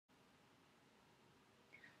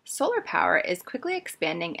Solar power is quickly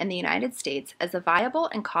expanding in the United States as a viable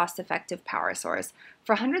and cost-effective power source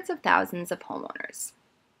for hundreds of thousands of homeowners.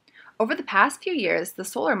 Over the past few years, the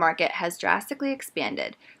solar market has drastically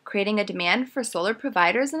expanded, creating a demand for solar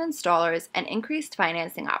providers and installers and increased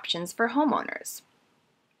financing options for homeowners.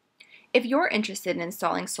 If you're interested in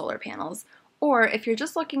installing solar panels, or if you're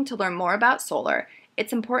just looking to learn more about solar,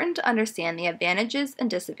 it's important to understand the advantages and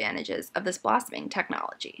disadvantages of this blossoming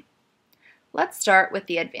technology. Let's start with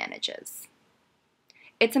the advantages.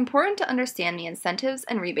 It's important to understand the incentives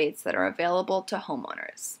and rebates that are available to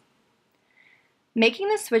homeowners. Making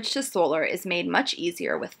the switch to solar is made much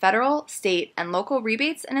easier with federal, state, and local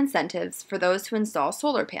rebates and incentives for those who install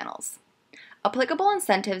solar panels. Applicable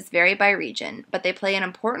incentives vary by region, but they play an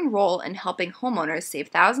important role in helping homeowners save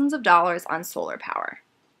thousands of dollars on solar power.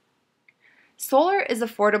 Solar is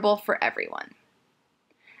affordable for everyone.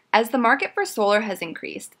 As the market for solar has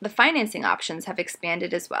increased, the financing options have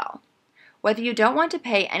expanded as well. Whether you don't want to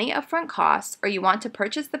pay any upfront costs or you want to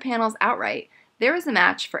purchase the panels outright, there is a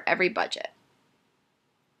match for every budget.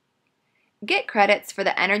 Get credits for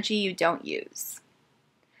the energy you don't use.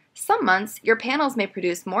 Some months, your panels may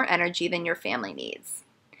produce more energy than your family needs.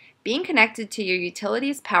 Being connected to your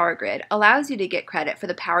utility's power grid allows you to get credit for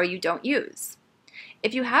the power you don't use.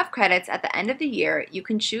 If you have credits at the end of the year, you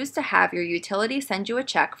can choose to have your utility send you a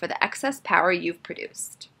check for the excess power you've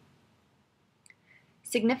produced.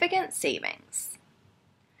 Significant savings.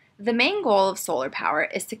 The main goal of solar power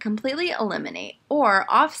is to completely eliminate or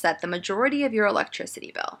offset the majority of your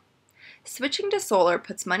electricity bill. Switching to solar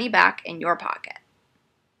puts money back in your pocket.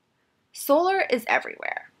 Solar is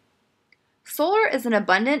everywhere. Solar is an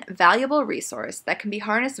abundant, valuable resource that can be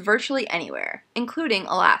harnessed virtually anywhere, including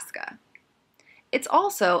Alaska. It's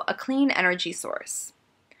also a clean energy source.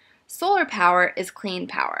 Solar power is clean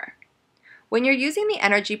power. When you're using the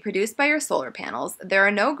energy produced by your solar panels, there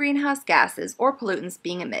are no greenhouse gases or pollutants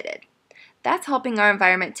being emitted. That's helping our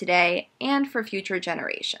environment today and for future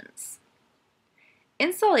generations.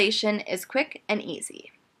 Installation is quick and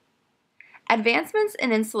easy. Advancements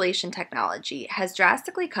in installation technology has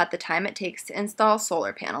drastically cut the time it takes to install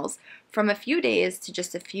solar panels from a few days to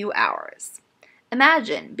just a few hours.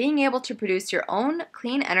 Imagine being able to produce your own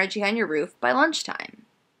clean energy on your roof by lunchtime.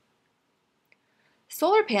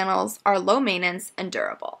 Solar panels are low maintenance and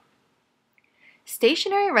durable.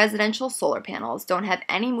 Stationary residential solar panels don't have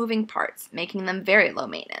any moving parts, making them very low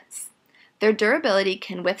maintenance. Their durability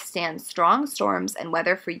can withstand strong storms and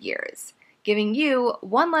weather for years, giving you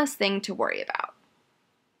one less thing to worry about.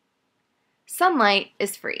 Sunlight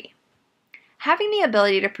is free. Having the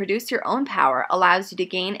ability to produce your own power allows you to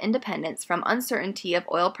gain independence from uncertainty of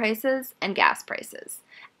oil prices and gas prices,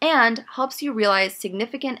 and helps you realize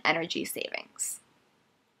significant energy savings.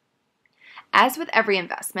 As with every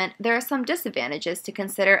investment, there are some disadvantages to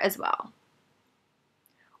consider as well.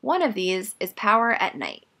 One of these is power at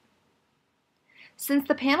night. Since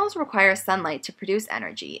the panels require sunlight to produce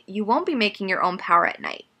energy, you won't be making your own power at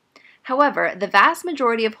night. However, the vast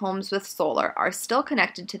majority of homes with solar are still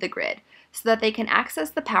connected to the grid so that they can access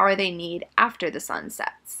the power they need after the sun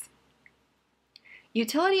sets.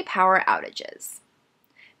 Utility power outages.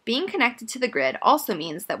 Being connected to the grid also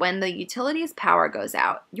means that when the utility's power goes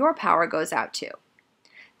out, your power goes out too.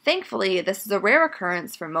 Thankfully, this is a rare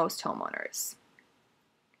occurrence for most homeowners.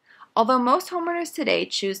 Although most homeowners today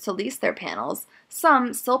choose to lease their panels,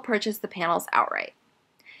 some still purchase the panels outright.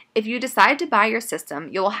 If you decide to buy your system,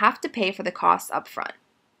 you will have to pay for the costs up front.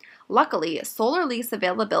 Luckily, solar lease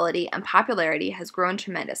availability and popularity has grown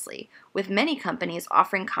tremendously, with many companies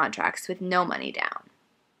offering contracts with no money down.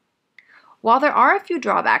 While there are a few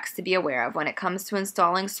drawbacks to be aware of when it comes to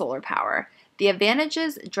installing solar power, the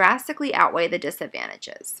advantages drastically outweigh the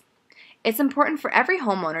disadvantages. It's important for every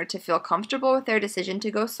homeowner to feel comfortable with their decision to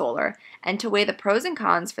go solar and to weigh the pros and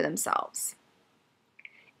cons for themselves.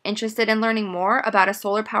 Interested in learning more about a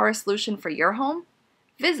solar power solution for your home?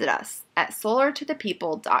 Visit us at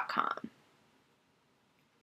solartothepeople.com.